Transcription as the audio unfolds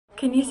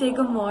Can you say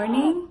good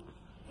morning?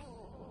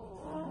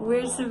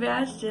 Where's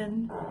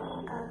Sebastian?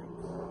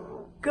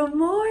 Good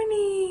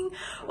morning,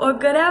 or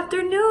good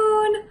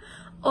afternoon,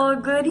 or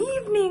good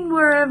evening,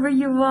 wherever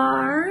you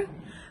are.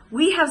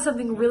 We have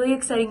something really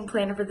exciting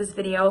planned for this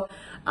video.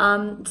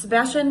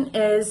 Sebastian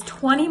is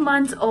 20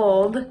 months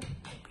old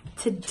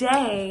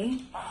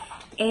today,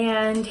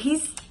 and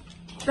he's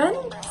been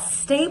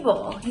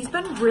stable. He's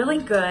been really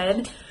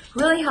good,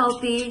 really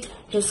healthy.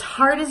 His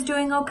heart is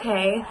doing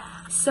okay.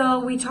 So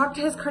we talked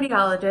to his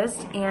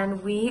cardiologist,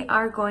 and we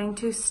are going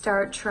to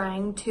start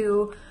trying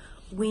to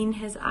wean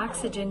his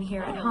oxygen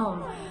here at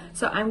home.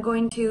 So I'm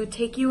going to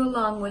take you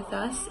along with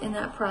us in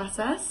that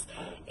process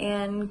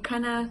and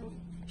kind of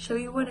show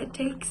you what it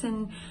takes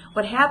and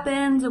what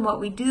happens and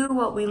what we do,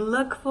 what we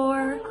look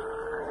for.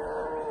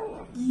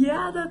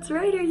 Yeah, that's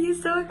right. Are you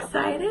so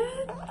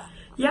excited?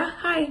 Yeah,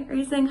 hi. Are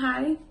you saying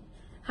hi?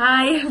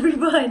 Hi,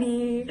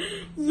 everybody.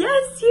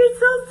 Yes, you're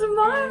so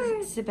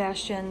smart.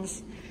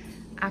 Sebastian's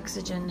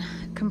oxygen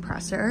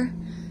compressor.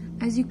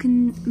 As you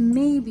can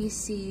maybe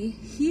see,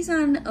 he's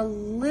on a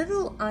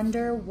little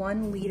under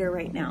 1 liter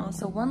right now.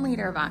 So 1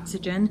 liter of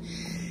oxygen.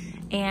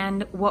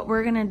 And what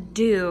we're gonna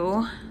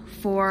do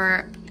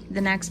for the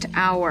next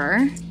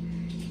hour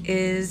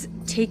is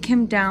take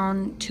him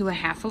down to a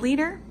 1/2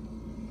 liter,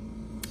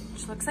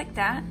 which looks like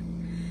that.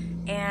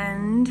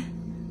 And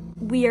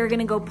we are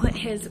gonna go put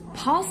his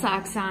pulse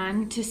ox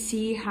on to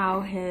see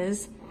how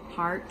his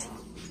heart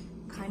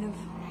kind of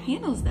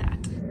handles that.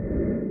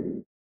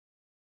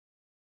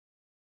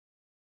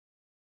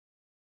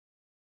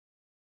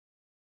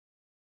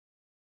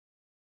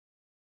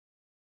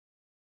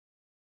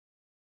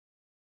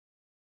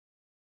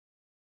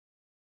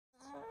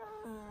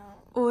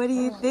 What do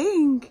you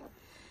think?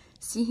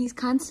 See, he's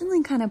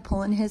constantly kind of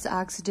pulling his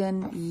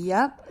oxygen,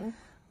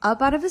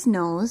 up out of his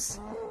nose,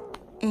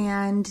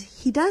 and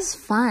he does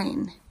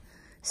fine.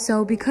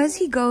 So because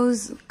he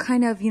goes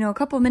kind of, a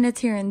couple minutes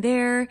here and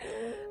there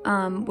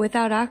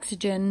without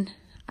oxygen,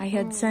 I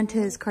had sent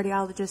his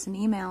cardiologist an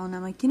email, and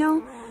I'm like,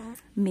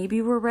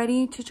 maybe we're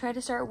ready to try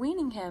to start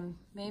weaning him.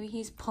 Maybe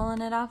he's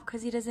pulling it off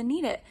because he doesn't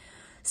need it.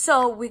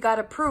 So we got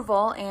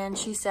approval, and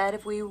she said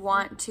if we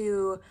want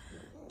to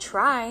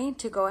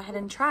go ahead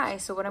and try.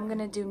 So what I'm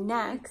gonna do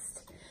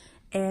next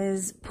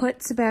is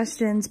put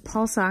Sebastian's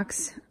pulse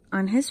ox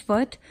on his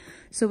foot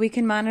so we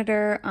can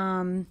monitor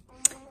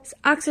his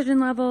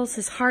oxygen levels,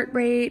 his heart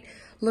rate,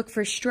 look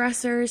for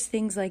stressors,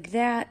 things like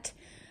that.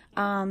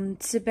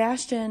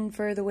 Sebastian,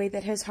 for the way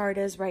that his heart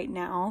is right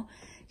now,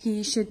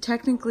 he should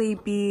technically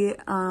be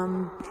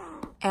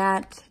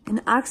at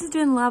an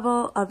oxygen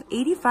level of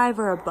 85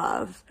 or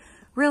above.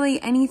 Really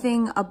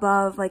anything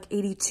above like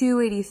 82,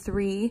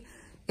 83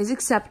 is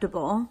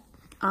acceptable,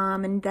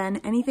 and then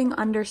anything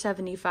under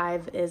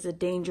 75 is a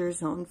danger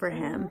zone for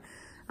him.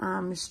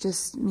 It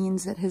just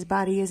means that his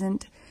body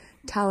isn't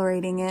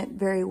tolerating it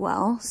very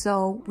well.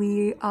 So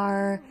we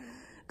are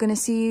gonna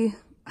see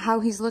how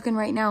he's looking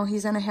right now.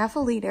 He's on a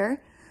 1/2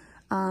 liter,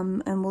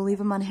 and we'll leave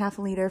him on 1/2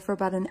 liter for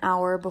about an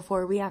hour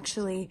before we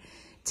actually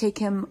take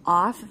him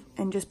off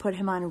and just put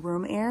him on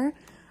room air,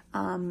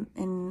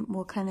 and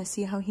we'll kind of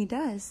see how he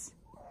does.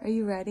 Are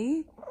you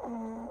ready?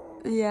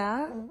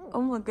 Yeah?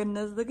 Oh my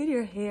goodness, look at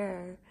your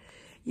hair.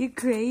 You're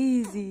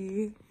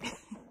crazy.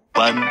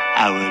 1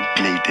 hour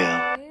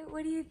later.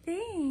 What do you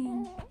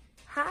think?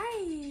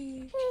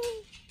 Hi.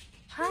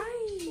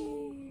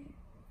 Hi.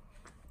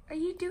 Are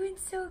you doing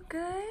so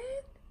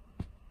good?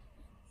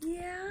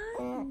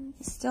 Yeah?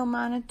 Still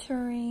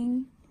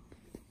monitoring.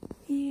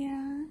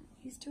 Yeah,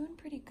 he's doing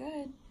pretty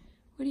good.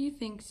 What do you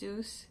think,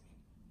 Zeus?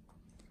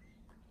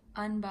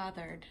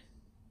 Unbothered.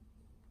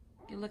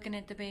 You looking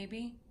at the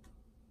baby?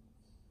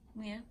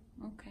 Yeah,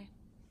 okay.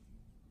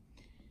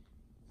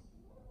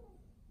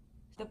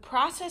 The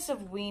process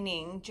of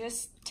weaning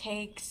just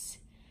takes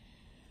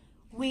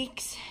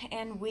weeks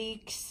and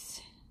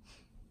weeks.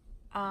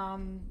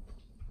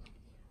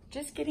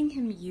 Just getting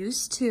him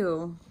used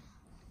to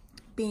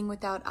being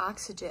without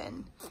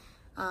oxygen.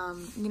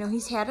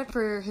 He's had it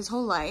for his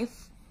whole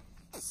life.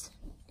 It's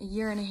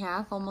 1.5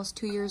 years, almost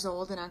 2 years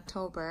old in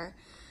October.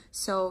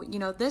 So,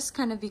 this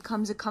kind of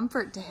becomes a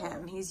comfort to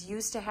him. He's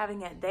used to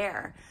having it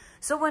there.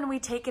 So when we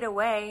take it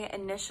away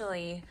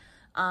initially,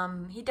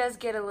 he does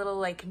get a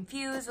little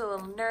confused, a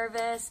little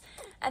nervous,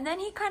 and then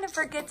he kind of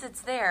forgets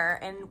it's there.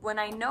 And when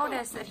I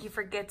notice that he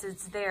forgets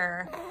it's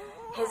there,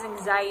 his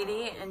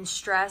anxiety and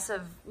stress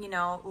of,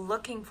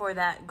 looking for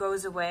that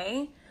goes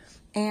away,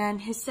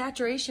 and his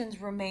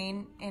saturations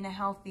remain in a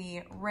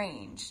healthy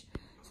range.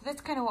 So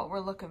that's kind of what we're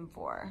looking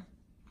for.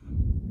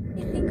 What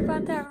do you think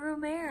about that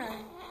room air?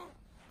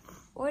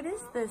 What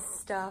is this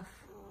stuff?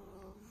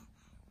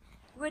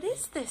 What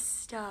is this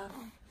stuff?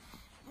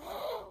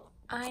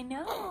 I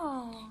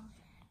know.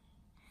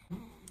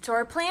 So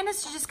our plan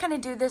is to just kind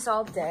of do this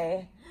all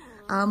day.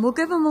 We'll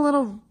give him a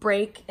little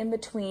break in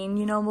between.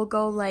 We'll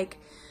go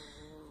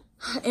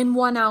In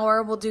 1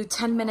 hour, we'll do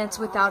 10 minutes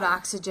without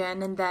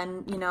oxygen, and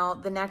then, you know,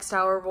 the next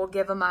hour we'll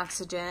give him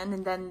oxygen,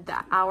 and then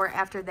the hour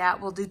after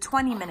that we'll do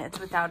 20 minutes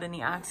without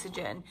any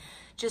oxygen,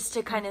 just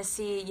to kind of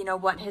see, you know,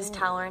 what his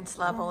tolerance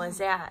level is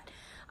at.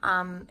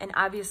 And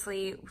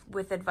obviously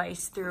with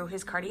advice through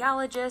his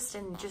cardiologist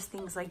and just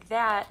things like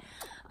that,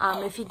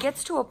 if he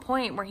gets to a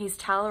point where he's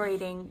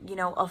tolerating, you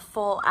know, a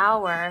full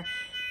hour,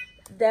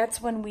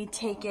 that's when we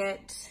take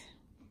it.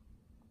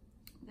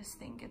 This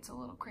thing gets a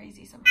little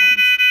crazy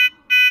sometimes.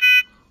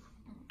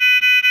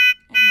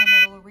 And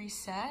then it'll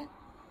reset.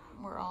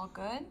 We're all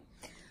good.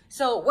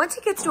 So once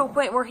he gets to a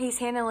point where he's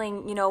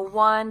handling, you know,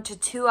 1 to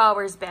 2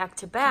 hours back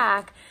to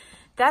back,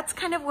 that's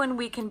kind of when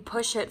we can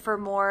push it for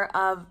more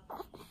of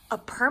a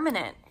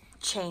permanent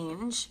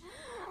change.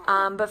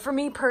 But for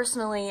me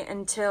personally,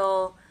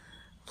 until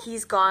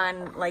he's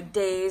gone like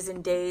days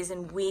and days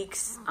and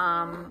weeks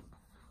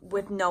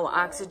with no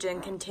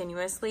oxygen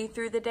continuously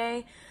through the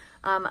day,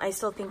 I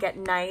still think at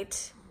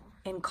night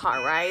in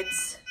car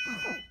rides,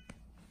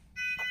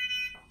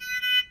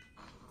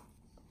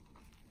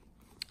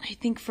 I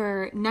think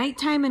for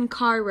nighttime and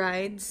car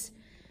rides,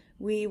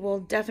 we will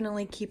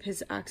definitely keep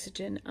his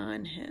oxygen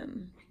on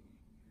him.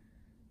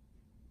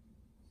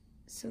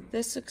 So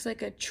this looks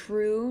like a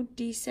true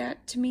desat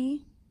to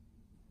me,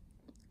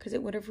 because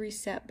it would have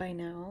reset by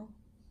now.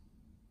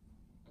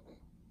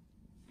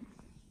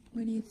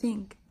 What do you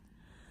think?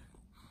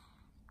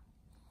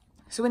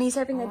 So when he's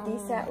having a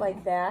desat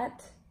like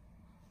that,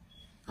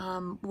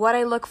 what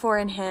I look for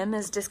in him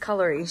is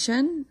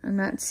discoloration. I'm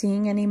not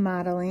seeing any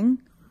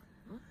mottling.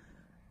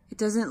 It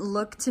doesn't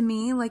look to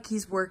me like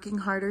he's working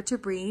harder to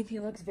breathe. He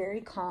looks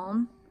very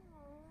calm,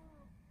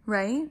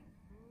 right?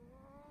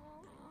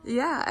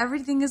 Yeah,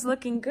 everything is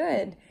looking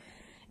good.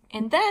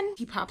 And then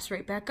he pops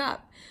right back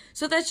up.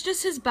 So that's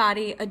just his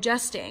body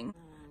adjusting.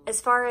 As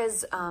far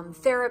as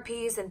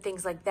therapies and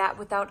things like that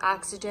without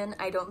oxygen,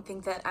 I don't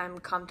think that I'm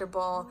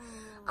comfortable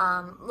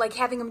like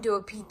having him do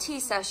a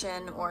PT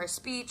session or a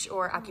speech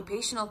or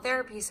occupational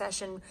therapy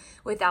session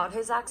without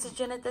his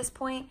oxygen at this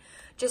point,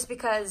 just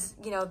because,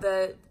 you know,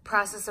 the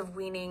process of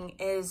weaning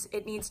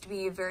it needs to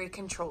be a very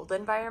controlled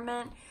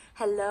environment.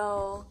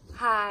 Hello,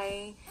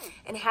 hi,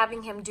 and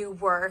having him do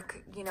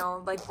work, you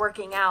know, like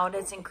working out,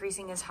 it's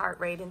increasing his heart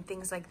rate and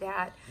things like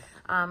that.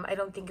 I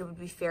don't think it would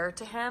be fair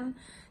to him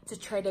to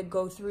try to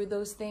go through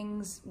those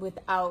things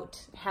without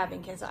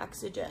having his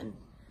oxygen.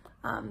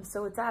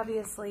 So it's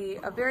obviously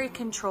a very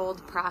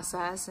controlled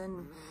process,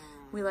 and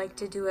we like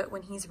to do it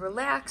when he's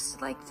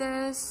relaxed like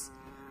this,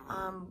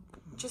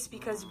 just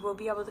because we'll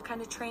be able to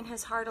kind of train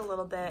his heart a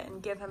little bit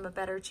and give him a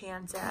better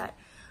chance at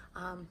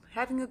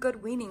having a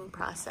good weaning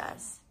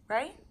process,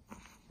 right?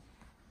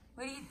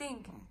 What do you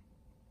think?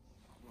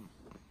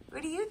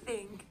 What do you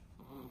think?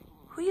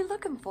 Who are you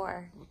looking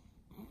for?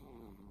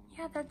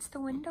 Yeah, that's the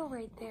window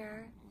right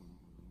there.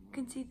 You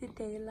can see the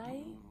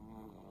daylight.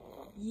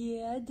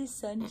 Yeah, the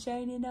sun's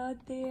shining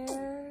out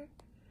there.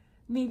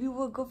 Maybe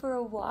we'll go for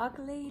a walk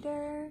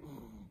later.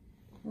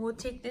 We'll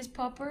take this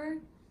pupper.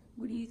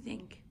 What do you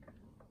think?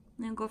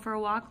 And then go for a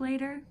walk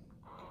later?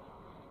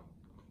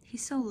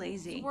 He's so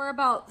lazy. We're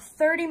about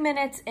 30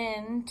 minutes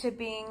in to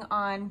being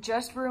on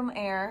just room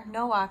air,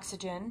 no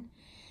oxygen.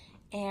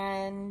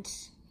 And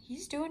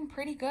he's doing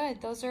pretty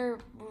good. Those are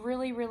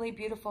really, really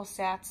beautiful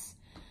stats.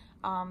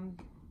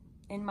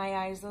 In my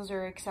eyes, those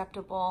are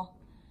acceptable.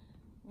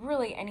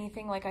 Really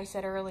anything, like I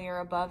said earlier,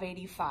 above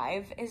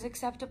 85 is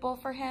acceptable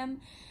for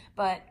him,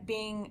 but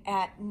being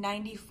at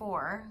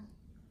 94,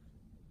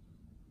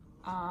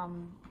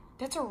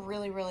 that's a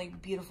really, really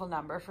beautiful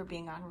number for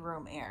being on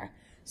room air.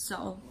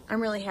 So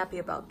I'm really happy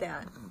about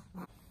that.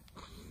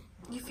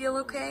 You feel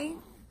okay?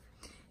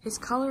 His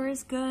color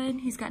is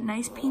good. He's got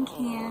nice pink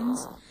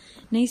hands,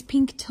 nice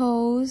pink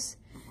toes.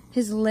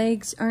 His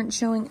legs aren't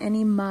showing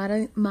any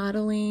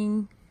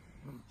mottling.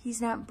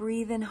 He's not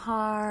breathing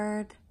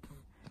hard.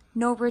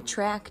 No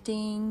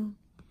retracting.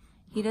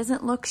 He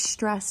doesn't look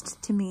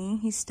stressed to me.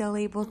 He's still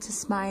able to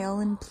smile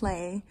and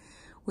play,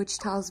 which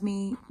tells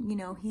me, you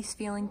know, he's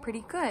feeling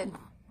pretty good.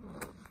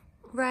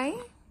 Right?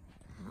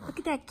 Look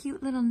at that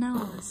cute little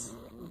nose.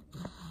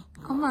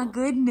 Oh my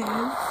goodness.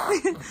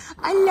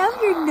 I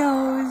love your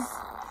nose.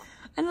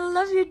 And I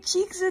love your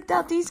cheeks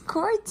without these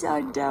cords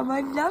on them. I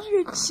love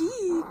your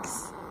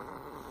cheeks.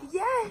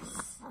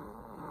 Yes.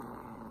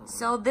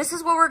 So this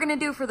is what we're going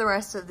to do for the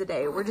rest of the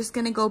day. We're just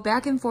going to go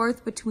back and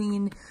forth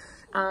between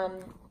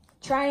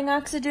trying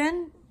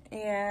oxygen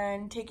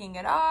and taking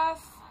it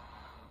off,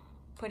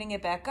 putting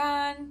it back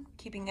on,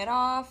 keeping it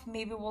off.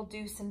 Maybe we'll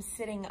do some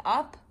sitting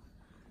up.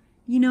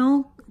 You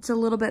know, it's a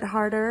little bit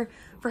harder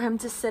for him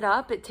to sit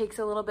up. It takes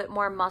a little bit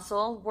more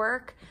muscle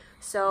work.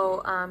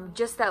 So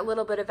just that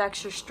little bit of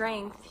extra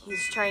strength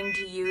he's trying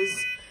to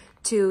use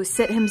to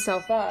sit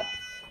himself up.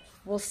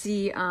 We'll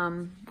see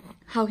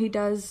how he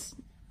does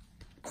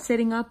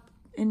sitting up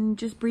and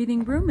just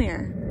breathing room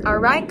air. All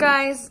right,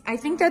 guys, I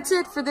think that's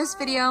it for this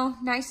video.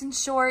 Nice and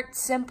short,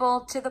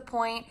 simple, to the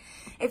point.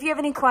 If you have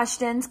any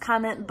questions,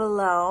 comment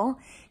below.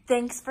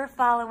 Thanks for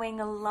following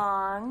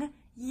along.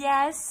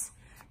 Yes,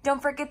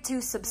 Don't forget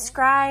to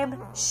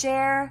subscribe,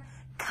 share,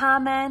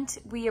 comment.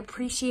 We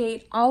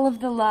appreciate all of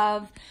the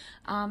love.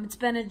 It's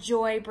been a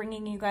joy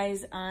bringing you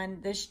guys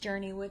on this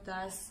journey with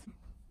us.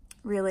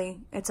 Really,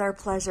 it's our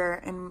pleasure,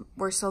 and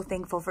we're so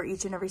thankful for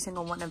each and every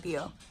single one of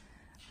you.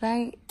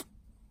 Right?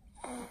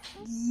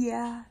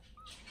 Yeah.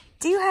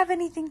 Do you have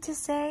anything to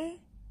say?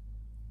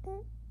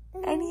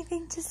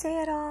 Anything to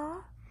say at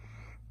all?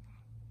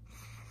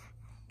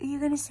 Are you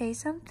going to say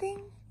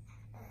something?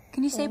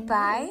 Can you say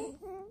bye?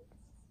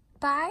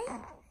 Bye?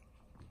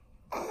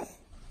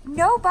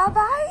 No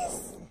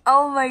bye-byes?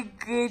 Oh my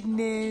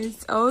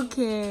goodness.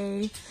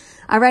 Okay.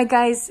 All right,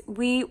 guys.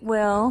 We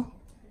will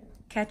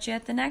catch you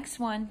at the next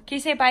one. Can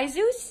you say bye,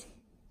 Zeus?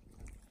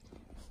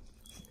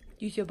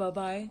 You say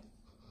bye-bye?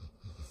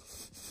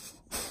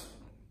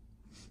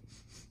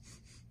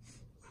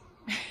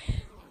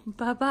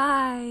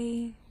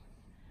 Bye-bye.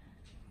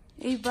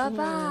 Hey,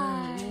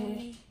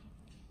 bye-bye.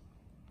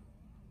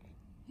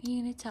 Are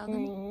you gonna tell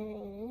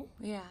them?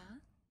 Yeah.